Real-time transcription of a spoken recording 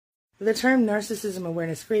The term narcissism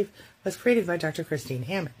awareness grief was created by Dr. Christine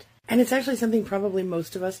Hammond, and it's actually something probably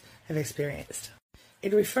most of us have experienced.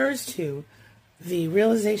 It refers to the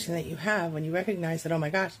realization that you have when you recognize that, oh my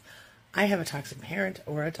gosh, I have a toxic parent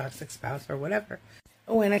or a toxic spouse or whatever.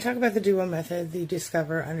 When I talk about the DUO method, the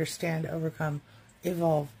discover, understand, overcome,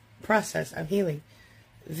 evolve process of healing,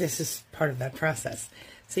 this is part of that process.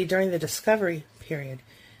 See, during the discovery period,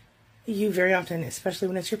 you very often, especially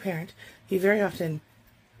when it's your parent, you very often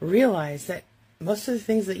realize that most of the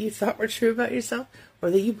things that you thought were true about yourself or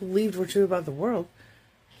that you believed were true about the world,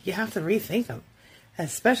 you have to rethink them,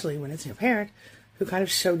 especially when it's your parent who kind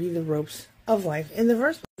of showed you the ropes of life in the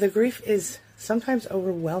first place. The grief is sometimes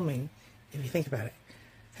overwhelming if you think about it.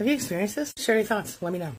 Have you experienced this? Share your thoughts. Let me know.